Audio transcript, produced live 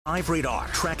Live radar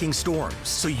tracking storms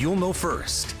so you'll know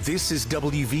first. This is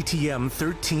WVTM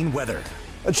 13 weather.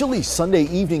 A chilly Sunday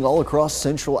evening all across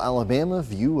central Alabama.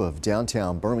 View of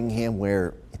downtown Birmingham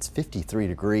where it's 53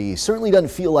 degrees. Certainly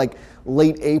doesn't feel like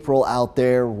late April out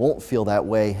there. Won't feel that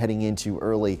way heading into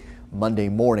early Monday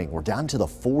morning. We're down to the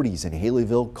 40s in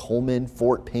Haleyville, Coleman,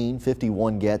 Fort Payne,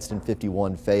 51 Gadsden,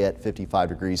 51 Fayette, 55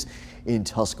 degrees in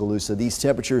Tuscaloosa. These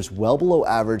temperatures well below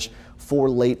average for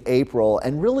late April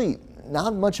and really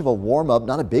not much of a warm-up,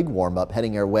 not a big warm-up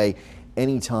heading our way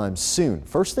anytime soon.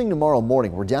 First thing tomorrow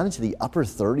morning, we're down into the upper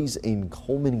 30s in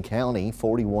Coleman County,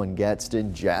 41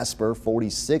 Gadsden, Jasper,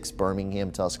 46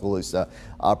 Birmingham, Tuscaloosa,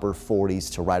 upper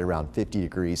 40s to right around 50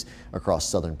 degrees across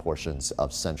southern portions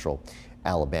of central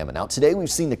Alabama. Now today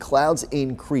we've seen the clouds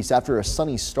increase after a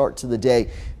sunny start to the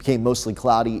day. Became mostly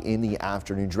cloudy in the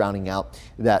afternoon, drowning out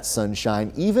that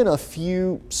sunshine. Even a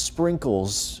few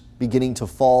sprinkles beginning to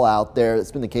fall out there.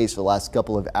 That's been the case for the last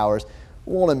couple of hours.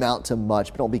 Won't amount to much,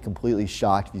 but don't be completely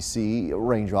shocked if you see a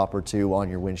raindrop or two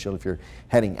on your windshield if you're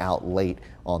heading out late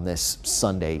on this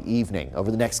Sunday evening.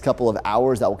 Over the next couple of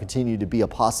hours, that will continue to be a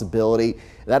possibility.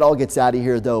 That all gets out of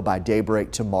here though by daybreak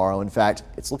tomorrow. In fact,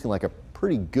 it's looking like a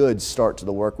pretty good start to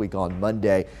the work week on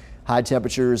Monday. High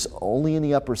temperatures only in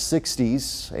the upper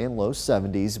 60s and low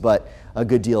 70s, but a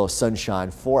good deal of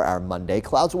sunshine for our Monday.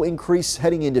 Clouds will increase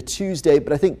heading into Tuesday,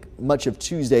 but I think much of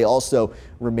Tuesday also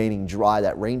remaining dry.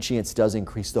 That rain chance does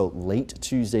increase though late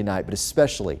Tuesday night, but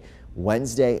especially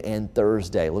Wednesday and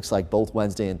Thursday. Looks like both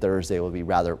Wednesday and Thursday will be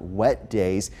rather wet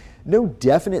days. No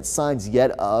definite signs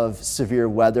yet of severe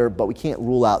weather, but we can't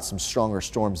rule out some stronger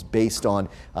storms based on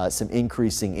some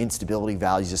increasing instability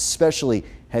values, especially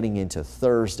heading into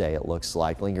Thursday. It looks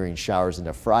like lingering showers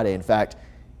into Friday. In fact,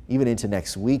 even into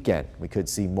next weekend, we could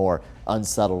see more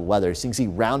unsettled weather. So you can see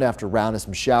round after round of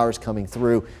some showers coming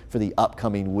through for the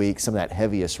upcoming week. Some of that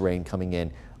heaviest rain coming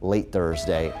in late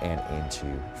Thursday and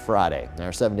into Friday. Now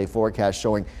our 7-day forecast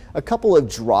showing a couple of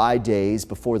dry days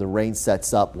before the rain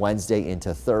sets up Wednesday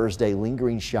into Thursday.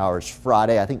 Lingering showers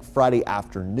Friday. I think Friday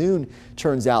afternoon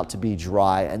turns out to be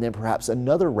dry, and then perhaps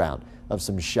another round of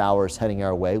some showers heading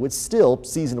our way with still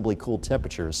seasonably cool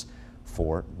temperatures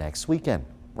for next weekend.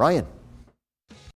 Ryan.